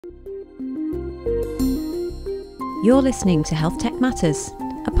You're listening to Health Tech Matters,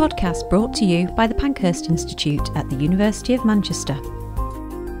 a podcast brought to you by the Pankhurst Institute at the University of Manchester.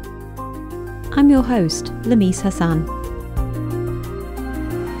 I'm your host, Lamiece Hassan.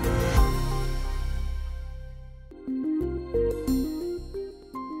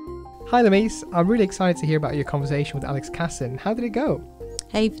 Hi Lamiece, I'm really excited to hear about your conversation with Alex Casson. How did it go?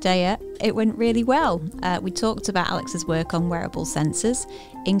 Hey Vidya, it went really well. We talked about Alex's work on wearable sensors,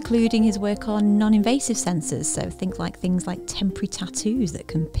 including his work on non-invasive sensors, so things like temporary tattoos that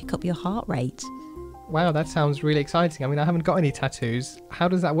can pick up your heart rate. Wow, that sounds really exciting. I mean, I haven't got any tattoos. How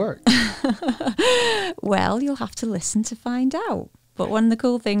does that work? Well, you'll have to listen to find out. But one of the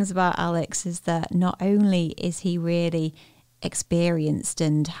cool things about Alex is that not only is he really experienced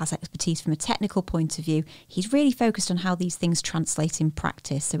and has expertise from a technical point of view, he's really focused on how these things translate in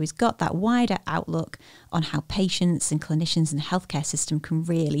practice. So he's got that wider outlook on how patients and clinicians and the healthcare system can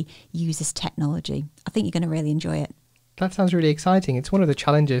really use this technology. I think you're going to really enjoy it. That sounds really exciting. It's one of the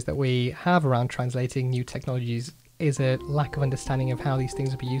challenges that we have around translating new technologies is a lack of understanding of how these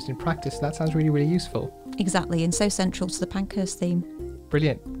things will be used in practice. So that sounds really, really useful. Exactly, and so central to the Pankhurst theme.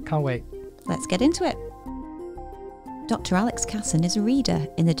 Brilliant. Can't wait. Let's get into it. Dr Alex Casson is a reader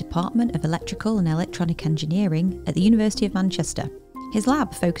in the Department of Electrical and Electronic Engineering at the University of Manchester. His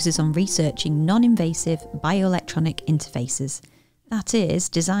lab focuses on researching non-invasive bioelectronic interfaces. That is,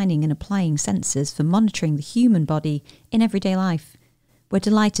 designing and applying sensors for monitoring the human body in everyday life. We're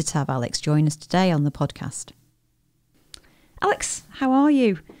delighted to have Alex join us today on the podcast. Alex, how are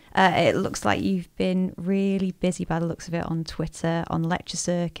you? It looks like you've been really busy by the looks of it on Twitter, on lecture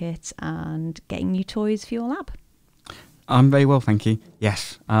circuit and getting new toys for your lab. I'm very well, thank you.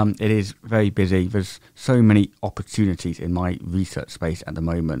 Yes, it is very busy. There's so many opportunities in my research space at the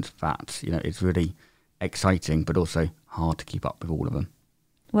moment that, it's really exciting, but also hard to keep up with all of them.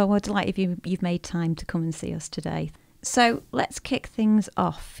 Well, we're delighted you've made time to come and see us today. So let's kick things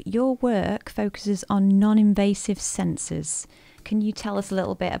off. Your work focuses on non-invasive sensors. Can you tell us a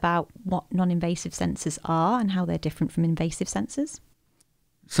little bit about what non-invasive sensors are and how they're different from invasive sensors?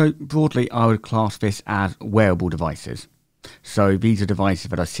 So broadly, I would class this as wearable devices. So these are devices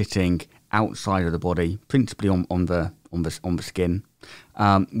that are sitting outside of the body, principally on the skin.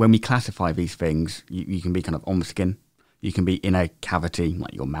 When we classify these things, you can be kind of on the skin, you can be in a cavity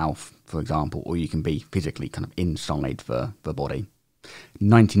like your mouth, for example, or you can be physically kind of inside the body.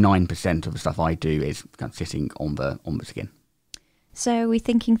 99% of the stuff I do is kind of sitting on the skin. So we're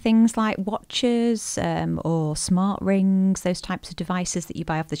thinking things like watches or smart rings, those types of devices that you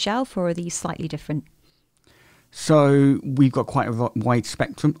buy off the shelf, or are these slightly different? So we've got quite a wide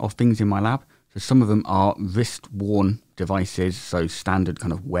spectrum of things in my lab. So some of them are wrist-worn devices, so standard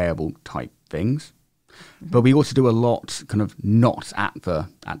kind of wearable type things. Mm-hmm. But we also do a lot kind of not at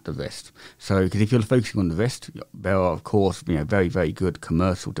the wrist. So because if you're focusing on the wrist, there are of course very, very good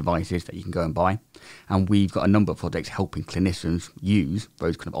commercial devices that you can go and buy. And we've got a number of projects helping clinicians use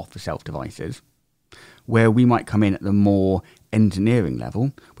those kind of off-the-shelf devices. Where we might come in at the more engineering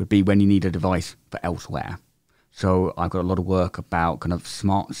level would be when you need a device for elsewhere. So I've got a lot of work about kind of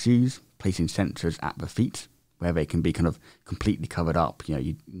smart shoes, placing sensors at the feet where they can be kind of completely covered up.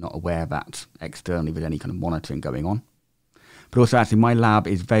 You're not aware that externally there's any kind of monitoring going on. But also actually my lab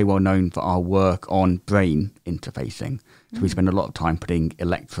is very well known for our work on brain interfacing. So we spend a lot of time putting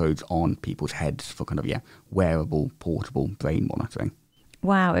electrodes on people's heads for kind of, wearable, portable brain monitoring.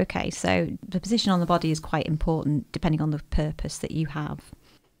 Wow, okay. So the position on the body is quite important depending on the purpose that you have.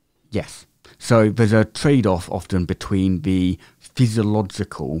 Yes. So there's a trade-off often between the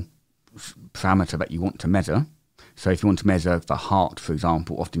physiological parameter that you want to measure. So if you want to measure the heart, for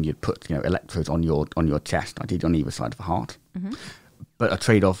example, often you'd put electrodes on your chest, ideally on either side of the heart. Mm-hmm. But a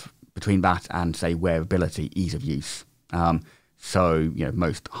trade-off between that and, say, wearability, ease of use. So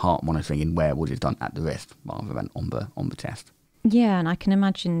most heart monitoring in wearables is done at the wrist rather than on the chest. Yeah, and I can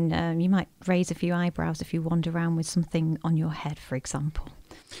imagine you might raise a few eyebrows if you wander around with something on your head, for example.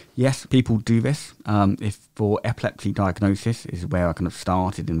 Yes, people do this. If for epilepsy diagnosis is where I kind of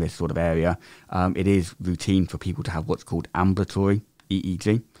started in this sort of area, it is routine for people to have what's called ambulatory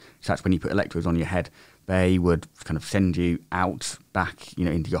EEG. So that's when you put electrodes on your head. They would kind of send you out back,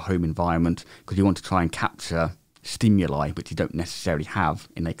 into your home environment because you want to try and capture stimuli which you don't necessarily have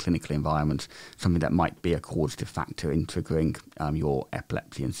in a clinical environment, something that might be a causative factor in triggering your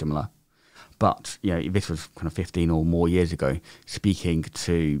epilepsy and similar. But, this was kind of 15 or more years ago, speaking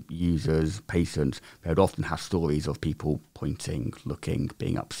to users, patients, they would often have stories of people pointing, looking,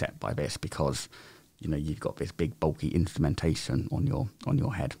 being upset by this because, you've got this big bulky instrumentation on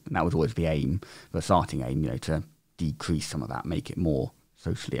your head. And that was always the aim, the starting aim, to decrease some of that, make it more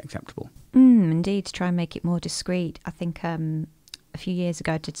socially acceptable. Indeed, to try and make it more discreet. I think a few years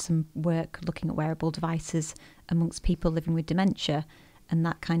ago I did some work looking at wearable devices amongst people living with dementia, and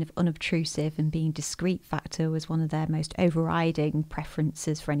that kind of unobtrusive and being discreet factor was one of their most overriding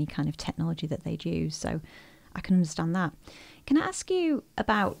preferences for any kind of technology that they'd use. So I can understand that. Can I ask you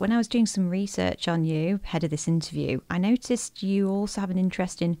about, when I was doing some research on you ahead of this interview, I noticed you also have an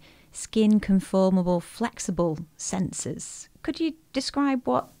interest in skin conformable flexible sensors. Could you describe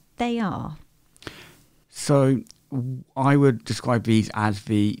what they are? So I would describe these as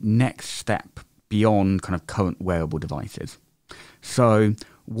the next step beyond kind of current wearable devices. So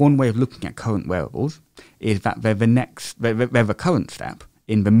one way of looking at current wearables is that they're the current step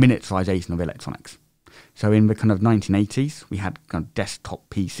in the miniaturization of electronics. So in the kind of 1980s, we had kind of desktop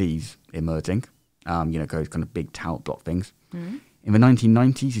PCs emerging, those kind of big tower block things. Mm-hmm. In the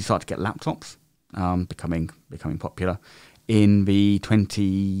 1990s, you start to get laptops becoming popular. In the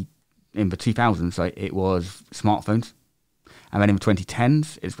 2000s, it was smartphones. And then in the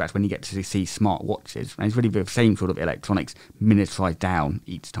 2010s, that's when you get to see smart watches. And it's really the same sort of electronics miniaturized down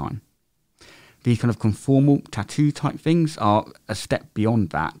each time. These kind of conformal tattoo type things are a step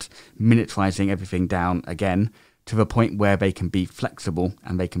beyond that, miniaturizing everything down again to the point where they can be flexible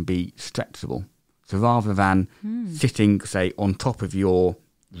and they can be stretchable. So rather than sitting, say, on top of your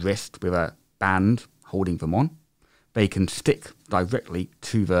wrist with a band holding them on, they can stick directly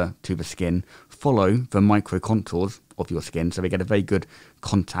to the skin, follow the micro contours of your skin, so they get a very good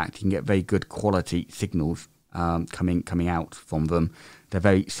contact. You can get very good quality signals coming out from them. They're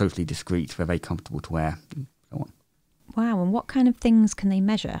very socially discreet. They're very comfortable to wear, and so on. Wow, and what kind of things can they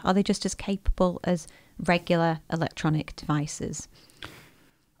measure? Are they just as capable as regular electronic devices?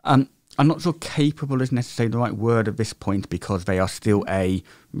 I'm not sure capable is necessarily the right word at this point, because they are still a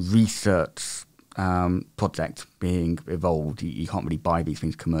research project being evolved. You can't really buy these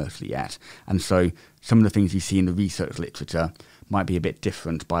things commercially yet. And so some of the things you see in the research literature might be a bit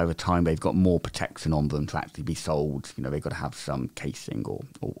different by the time they've got more protection on them to actually be sold. They've got to have some casing or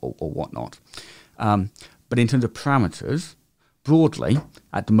whatnot. But in terms of parameters, broadly,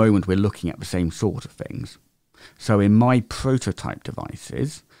 at the moment, we're looking at the same sort of things. So in my prototype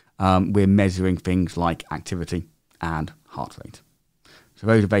devices, we're measuring things like activity and heart rate. So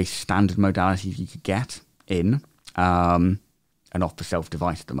those are very standard modalities you could get in an off-the-shelf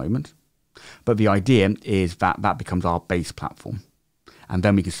device at the moment. But the idea is that becomes our base platform. And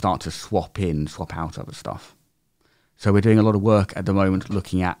then we can start to swap out other stuff. So we're doing a lot of work at the moment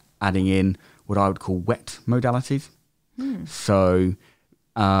looking at adding in what I would call wet modalities. So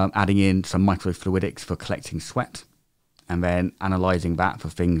adding in some microfluidics for collecting sweat, and then analysing that for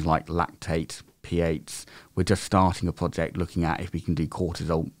things like lactate, pH. We're just starting a project looking at if we can do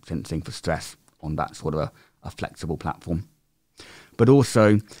cortisol sensing for stress on that sort of a flexible platform. But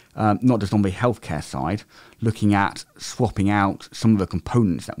also, not just on the healthcare side, looking at swapping out some of the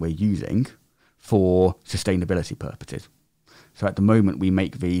components that we're using for sustainability purposes. So at the moment, we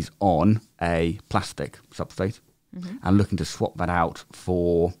make these on a plastic substrate and looking to swap that out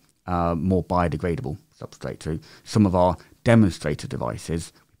for more biodegradable substrate. So some of our demonstrator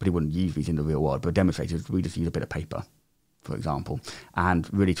devices, we wouldn't use these in the real world, but demonstrators, we just use a bit of paper, for example, and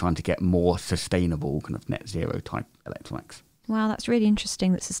really trying to get more sustainable kind of net zero type electronics. Wow, that's really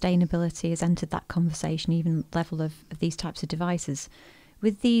interesting that sustainability has entered that conversation, even level of these types of devices.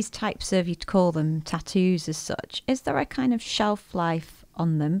 With these types of, you'd call them tattoos as such, is there a kind of shelf life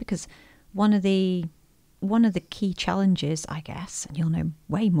on them? Because one of the key challenges, I guess, and you'll know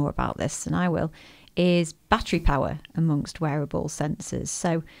way more about this than I will, is battery power amongst wearable sensors.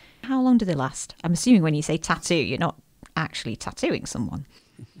 So how long do they last? I'm assuming when you say tattoo, you're not actually tattooing someone.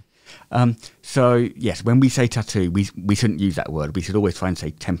 So yes, when we say tattoo, we shouldn't use that word. We should always try and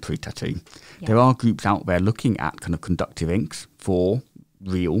say temporary tattoo. Yeah. There are groups out there looking at kind of conductive inks for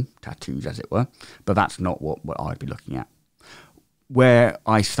real tattoos, as it were, but that's not what I'd be looking at. Where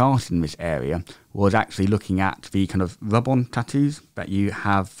I started in this area was actually looking at the kind of rub-on tattoos that you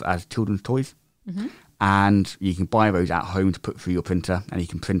have as children's toys. And you can buy those at home to put through your printer, and you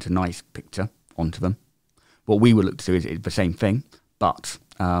can print a nice picture onto them. What we would look to do is the same thing, but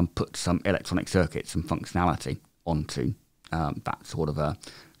put some electronic circuits and functionality onto that sort of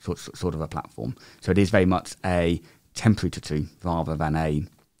a platform. So it is very much a temporary tattoo rather than a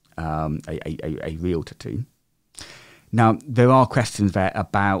real tattoo. Now, there are questions there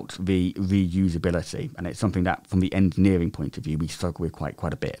about the reusability, and it's something that, from the engineering point of view, we struggle with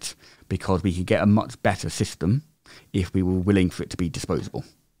quite a bit, because we could get a much better system if we were willing for it to be disposable.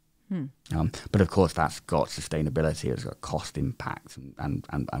 But of course, that's got sustainability, it's got cost impact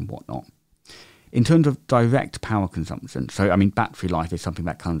and whatnot. In terms of direct power consumption, so I mean, battery life is something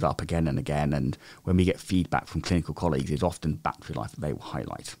that comes up again and again, and when we get feedback from clinical colleagues, it's often battery life that they will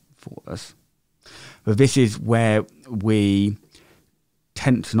highlight for us. But this is where we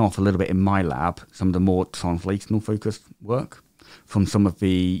tension off a little bit in my lab some of the more translational focused work from some of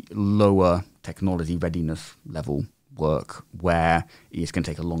the lower technology readiness level work where it's going to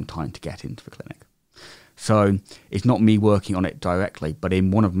take a long time to get into the clinic. So it's not me working on it directly, but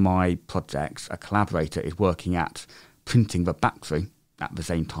in one of my projects, a collaborator is working at printing the battery at the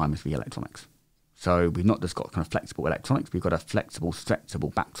same time as the electronics. So we've not just got kind of flexible electronics, we've got a flexible,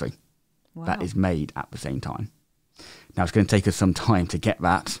 stretchable battery that is made at the same time. Now, it's going to take us some time to get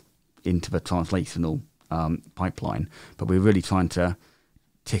that into the translational pipeline, but we're really trying to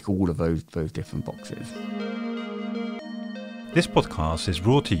tick all of those different boxes. This podcast is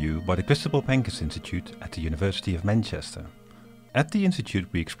brought to you by the Christabel Pankers Institute at the University of Manchester. At the Institute,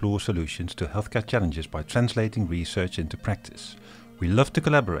 we explore solutions to healthcare challenges by translating research into practice. We love to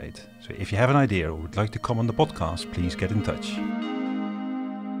collaborate, so if you have an idea or would like to come on the podcast, please get in touch.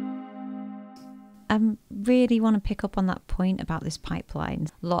 I really want to pick up on that point about this pipeline.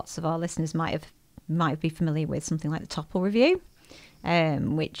 Lots of our listeners might be familiar with something like the Topple Review,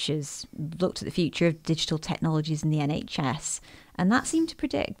 which has looked at the future of digital technologies in the NHS. And that seemed to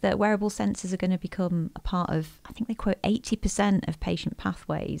predict that wearable sensors are going to become a part of, I think they quote 80% of patient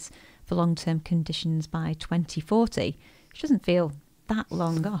pathways for long-term conditions by 2040, which doesn't feel that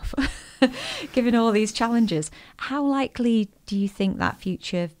long off, given all these challenges. How likely do you think that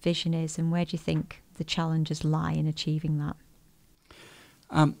future vision is, and where do you think the challenges lie in achieving that?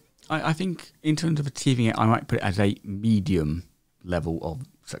 I think in terms of achieving it, I might put it as a medium level of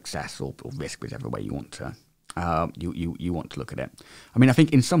success or risk, whichever way you want to you want to look at it. I mean, I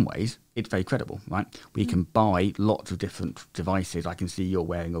think in some ways it's very credible, right? We can buy lots of different devices. I can see you're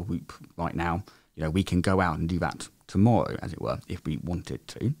wearing a Whoop right now. You know, we can go out and do that tomorrow, as it were, if we wanted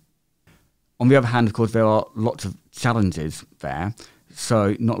to. On the other hand, of course, there are lots of challenges there.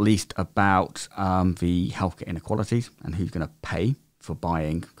 So not least about the healthcare inequalities and who's going to pay for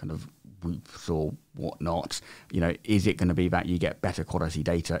buying kind of Whoops or whatnot. You know, is it going to be that you get better quality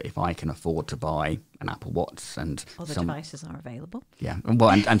data if I can afford to buy an Apple Watch and other devices are available? Yeah,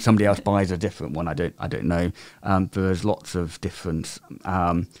 well, and somebody else buys a different one. I don't know. There's lots of different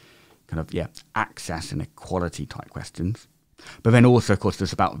access and equality type questions. But then also, of course,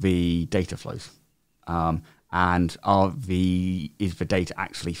 there's about the data flows. And is the data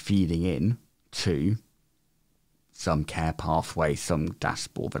actually feeding in to some care pathway, some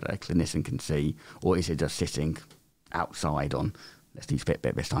dashboard that a clinician can see, or is it just sitting outside on, let's use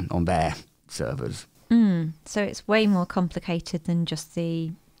Fitbit this time, on their servers? So it's way more complicated than just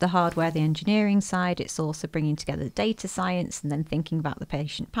the hardware, the engineering side. It's also bringing together the data science and then thinking about the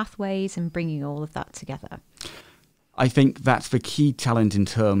patient pathways and bringing all of that together. I think that's the key challenge in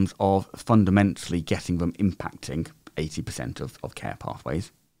terms of fundamentally getting them impacting 80% of care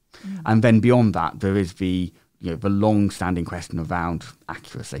pathways. And then beyond that, there is the long-standing question around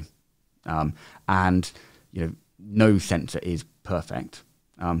accuracy. And no sensor is perfect.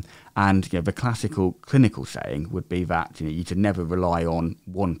 And the classical clinical saying would be that you should never rely on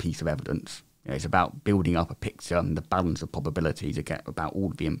one piece of evidence. It's about building up a picture and the balance of probability to get about all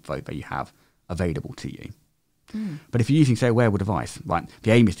of the info that you have available to you. But if you're using, say, a wearable device, right,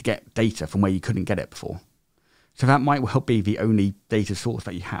 the aim is to get data from where you couldn't get it before. So that might well be the only data source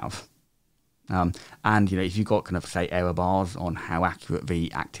that you have. And if you've got kind of, say, error bars on how accurate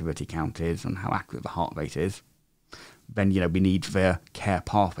the activity count is and how accurate the heart rate is, then, we need the care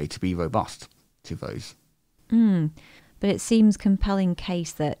pathway to be robust to those. But it seems compelling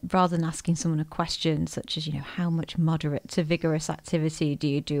case that rather than asking someone a question such as, how much moderate to vigorous activity do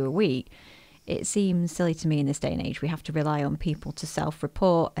you do a week, it seems silly to me in this day and age we have to rely on people to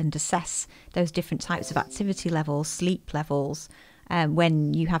self-report and assess those different types of activity levels, sleep levels,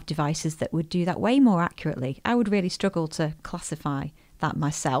 when you have devices that would do that way more accurately. I would really struggle to classify that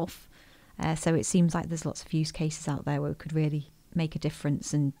myself. So it seems like there's lots of use cases out there where we could really make a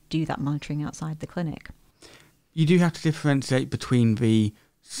difference and do that monitoring outside the clinic. You do have to differentiate between the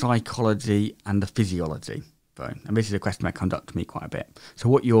psychology and the physiology, though. And this is a question that comes up to me quite a bit. So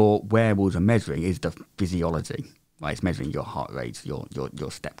what your wearables are measuring is the physiology, right? It's measuring your heart rate, your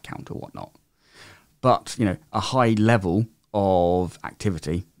step count or whatnot. But, a high level of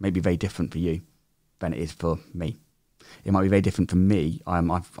activity may be very different for you than it is for me. It might be very different for me.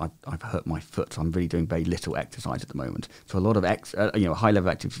 I've hurt my foot, so I'm really doing very little exercise at the moment. So a lot of high level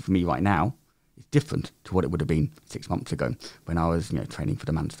activity for me right now is different to what it would have been 6 months ago when I was training for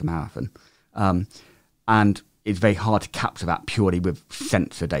the Manchester Marathon. And it's very hard to capture that purely with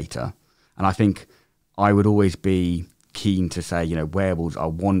sensor data. And I think I would always be keen to say, wearables are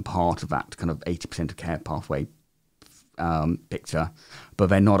one part of that kind of 80% of care pathway picture, but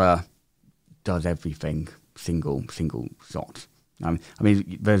they're not a does everything single shot. I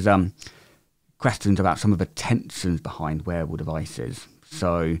mean, there's questions about some of the tensions behind wearable devices.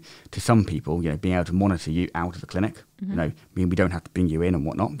 So to some people, being able to monitor you out of the clinic, we don't have to bring you in and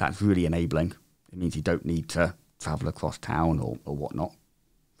whatnot. That's really enabling. It means you don't need to travel across town or whatnot.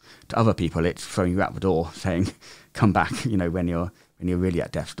 To other people, it's throwing you out the door, saying, "Come back," when you're really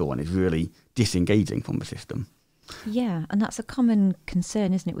at death's door, and it's really disengaging from the system. Yeah, and that's a common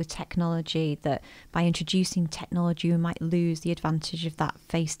concern, isn't it, with technology, that by introducing technology, we might lose the advantage of that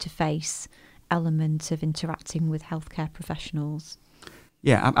face-to-face element of interacting with healthcare professionals.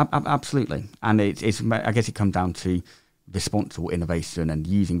 Yeah, absolutely. And it's I guess it comes down to responsible innovation and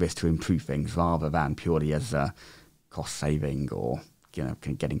using this to improve things rather than purely as a cost saving or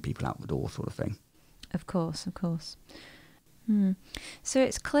getting people out the door sort of thing. Of course. So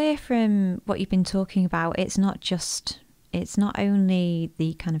it's clear from what you've been talking about, it's not only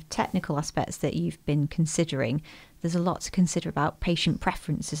the kind of technical aspects that you've been considering. There's a lot to consider about patient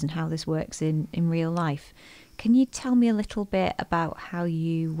preferences and how this works in real life. Can you tell me a little bit about how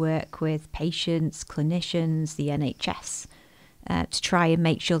you work with patients, clinicians, the NHS, to try and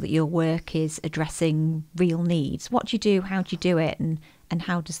make sure that your work is addressing real needs? What do you do? How do you do it? And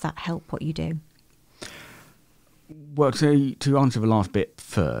how does that help what you do? Well, to answer the last bit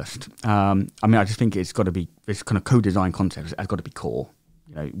first, I just think it's got to be, this kind of co-design concept has got to be core.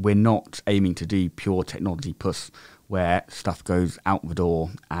 We're not aiming to do pure technology push where stuff goes out the door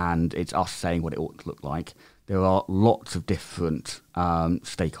and it's us saying what it ought to look like. There are lots of different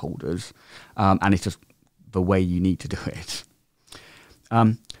stakeholders, and it's just the way you need to do it.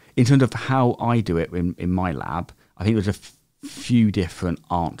 In terms of how I do it in my lab, I think there's a few different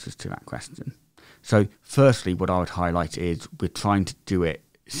answers to that question. So firstly, what I would highlight is we're trying to do it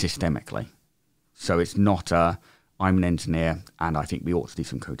systemically. So it's not I'm an engineer and I think we ought to do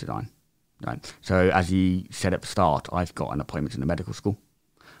some co-design. Right? So as you said at the start, I've got an appointment in the medical school.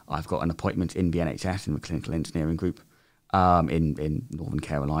 I've got an appointment in the NHS in the clinical engineering group in Northern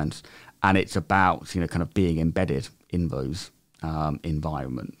Care Alliance. And it's about kind of being embedded in those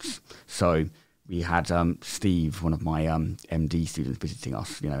environments. So we had Steve, one of my MD students, visiting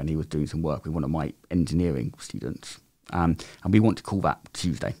us, and he was doing some work with one of my engineering students. And we want to call that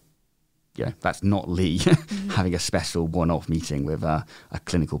Tuesday. That's not Lee having a special one-off meeting with a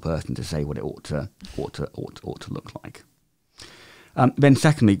clinical person to say what it ought to look like. Then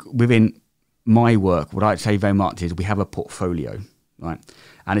secondly, within my work, what I'd say very much is we have a portfolio, right?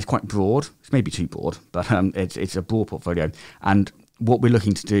 And it's quite broad. It's maybe too broad, but it's a broad portfolio. And what we're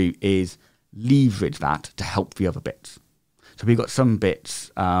looking to do is leverage that to help the other bits. So we've got some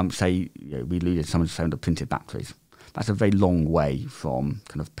bits, we alluded to some of the printed batteries. That's a very long way from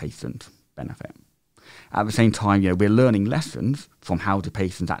kind of patient benefit. At the same time, we're learning lessons from how do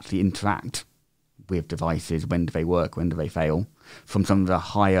patients actually interact with devices, when do they work, when do they fail, from some of the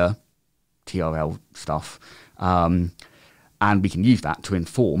higher TRL stuff. And we can use that to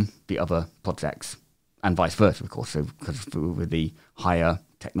inform the other projects and vice versa, of course. So because with the higher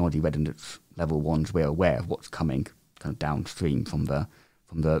technology readiness level ones, we're aware of what's coming kind of downstream from the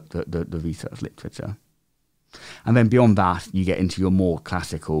research literature. And then beyond that, you get into your more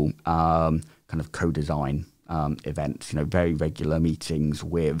classical kind of co-design events, very regular meetings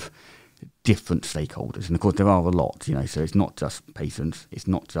with different stakeholders. And of course, there are a lot, so it's not just patients, it's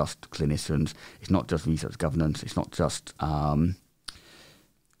not just clinicians, it's not just research governance, it's not just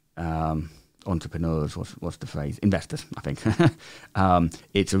entrepreneurs, what's the phrase? Investors, I think.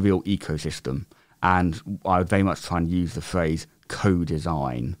 It's a real ecosystem. And I would very much try and use the phrase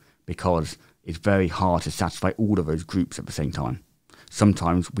co-design because it's very hard to satisfy all of those groups at the same time.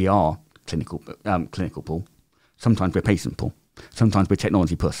 Sometimes we are clinical pool, sometimes we're patient pool, sometimes we're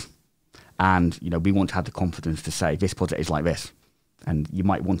technology push. And, we want to have the confidence to say this project is like this. And you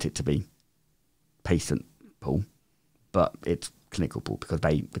might want it to be patient pool, but it's clinical pool because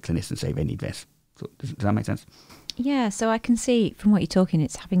the clinicians say they need this. So does that make sense? Yeah, so I can see from what you're talking,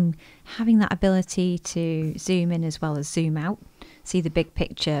 it's having that ability to zoom in as well as zoom out, see the big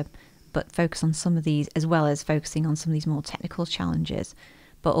picture, but focus on some of these, as well as focusing on some of these more technical challenges,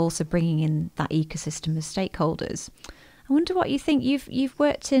 but also bringing in that ecosystem of stakeholders. I wonder what you think. You've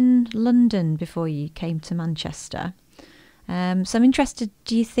worked in London before you came to Manchester. So I'm interested,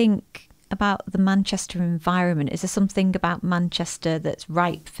 do you think about the Manchester environment? Is there something about Manchester that's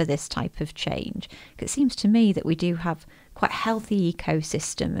ripe for this type of change? Because it seems to me that we do have quite a healthy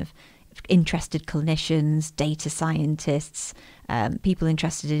ecosystem of interested clinicians, data scientists, people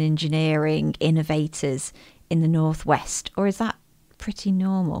interested in engineering, innovators in the Northwest, or is that pretty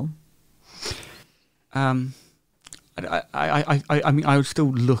normal? I mean, I would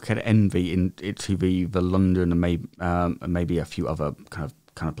still look at Envy to be the London and maybe a few other kind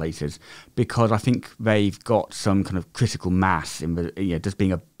of places, because I think they've got some kind of critical mass in the, just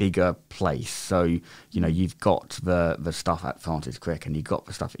being a bigger place. So you've got the stuff at Francis Crick, and you've got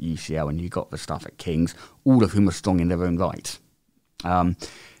the stuff at UCL, and you've got the stuff at King's, all of whom are strong in their own right.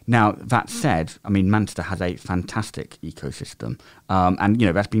 Now, that said, I mean, Manchester has a fantastic ecosystem, and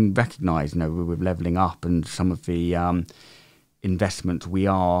that's been recognised. With Levelling Up and some of the investment, we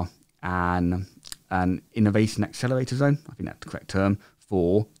are an innovation accelerator zone. I think that's the correct term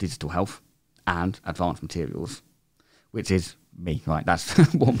for digital health and advanced materials, which is me, right? That's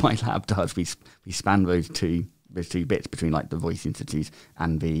what my lab does. We span those two bits between like the Voice Institute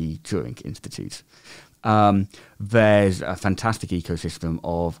and the Turing Institute. There's a fantastic ecosystem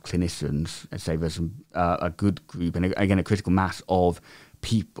of clinicians. I'd say there's a good group, and again a critical mass of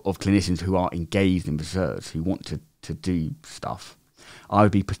clinicians who are engaged in research, who want to do stuff. I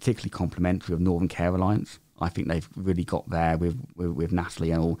would be particularly complimentary of Northern Care Alliance. I think they've really got there with Natalie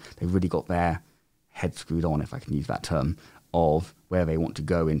and all. They've really got their head screwed on, if I can use that term, of where they want to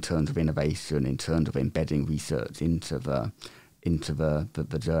go in terms of innovation, in terms of embedding research into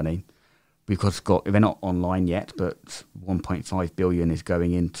the journey. Because they're not online yet, but 1.5 billion is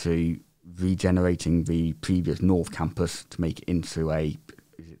going into regenerating the previous North Campus to make it into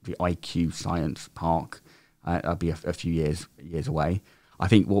the IQ Science Park. That'll be a few years away. I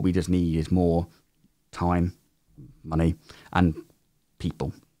think what we just need is more time, money, and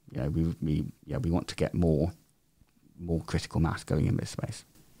people. We want to get more critical mass going in this space.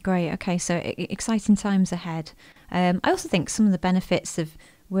 Great. Okay, so exciting times ahead. I also think some of the benefits of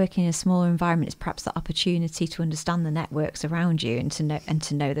working in a smaller environment is perhaps the opportunity to understand the networks around you and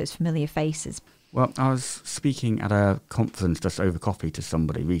to know those familiar faces. Well, I was speaking at a conference just over coffee to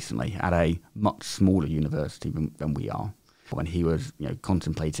somebody recently at a much smaller university than we are, when he was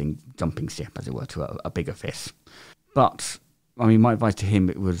contemplating jumping ship, as it were, to a bigger fish. But I mean, my advice to him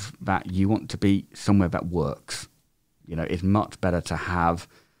was that you want to be somewhere that works. It's much better to have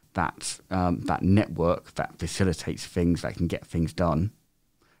that network that facilitates things, that can get things done,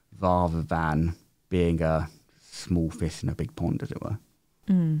 rather than being a small fish in a big pond, as it were.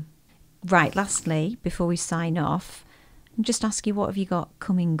 Right, lastly, before we sign off, I'll just ask you, what have you got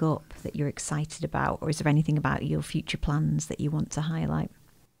coming up that you're excited about, or is there anything about your future plans that you want to highlight?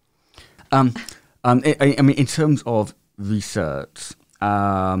 I mean, in terms of research,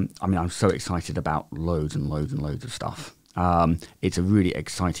 I'm so excited about loads and loads and loads of stuff. It's a really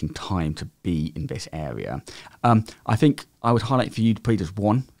exciting time to be in this area. I think I would highlight for you to probably just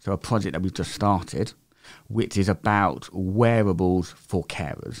one, so a project that we've just started, which is about wearables for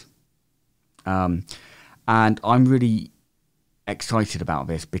carers. And I'm really excited about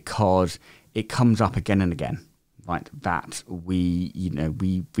this because it comes up again and again, right? That we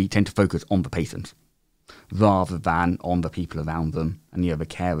tend to focus on the patient rather than on the people around them, and the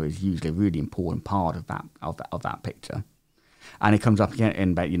carer is usually a really important part of that picture. And it comes up again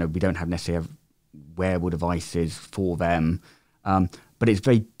in that we don't have necessarily wearable devices for them, but it's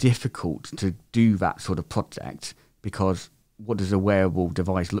very difficult to do that sort of project, because what does a wearable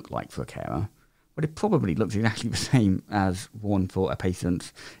device look like for a carer? Well, it probably looks exactly the same as one for a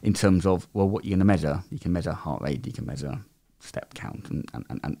patient in terms of, well, what you're going to measure. You can measure heart rate, you can measure step count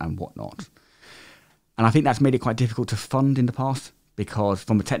and whatnot. And I think that's made it quite difficult to fund in the past, because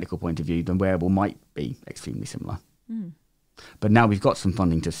from a technical point of view, the wearable might be extremely similar. But now we've got some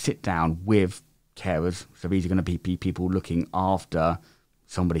funding to sit down with carers. So these are going to be people looking after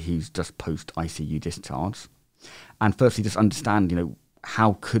somebody who's just post-ICU discharge. And firstly, just understand,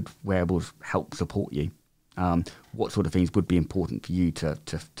 how could wearables help support you? What sort of things would be important for you to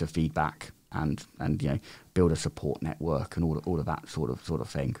feed back and build a support network and all of that sort of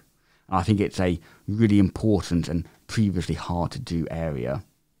thing. And I think it's a really important and previously hard to do area.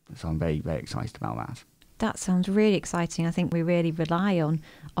 So I'm very, very excited about that. That sounds really exciting. I think we really rely on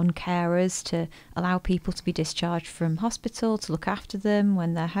carers to allow people to be discharged from hospital, to look after them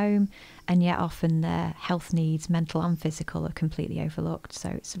when they're home, and yet often their health needs, mental and physical, are completely overlooked. So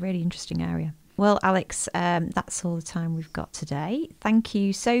it's a really interesting area. Well, Alex, that's all the time we've got today. Thank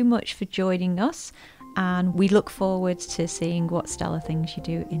you so much for joining us, and we look forward to seeing what stellar things you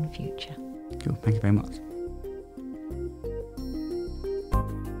do in future. Cool. Thank you very much.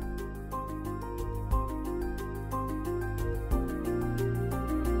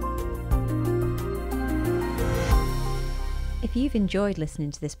 If If you've enjoyed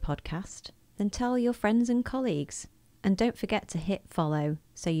listening to this podcast, then tell your friends and colleagues. And don't forget to hit follow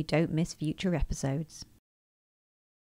so you don't miss future episodes.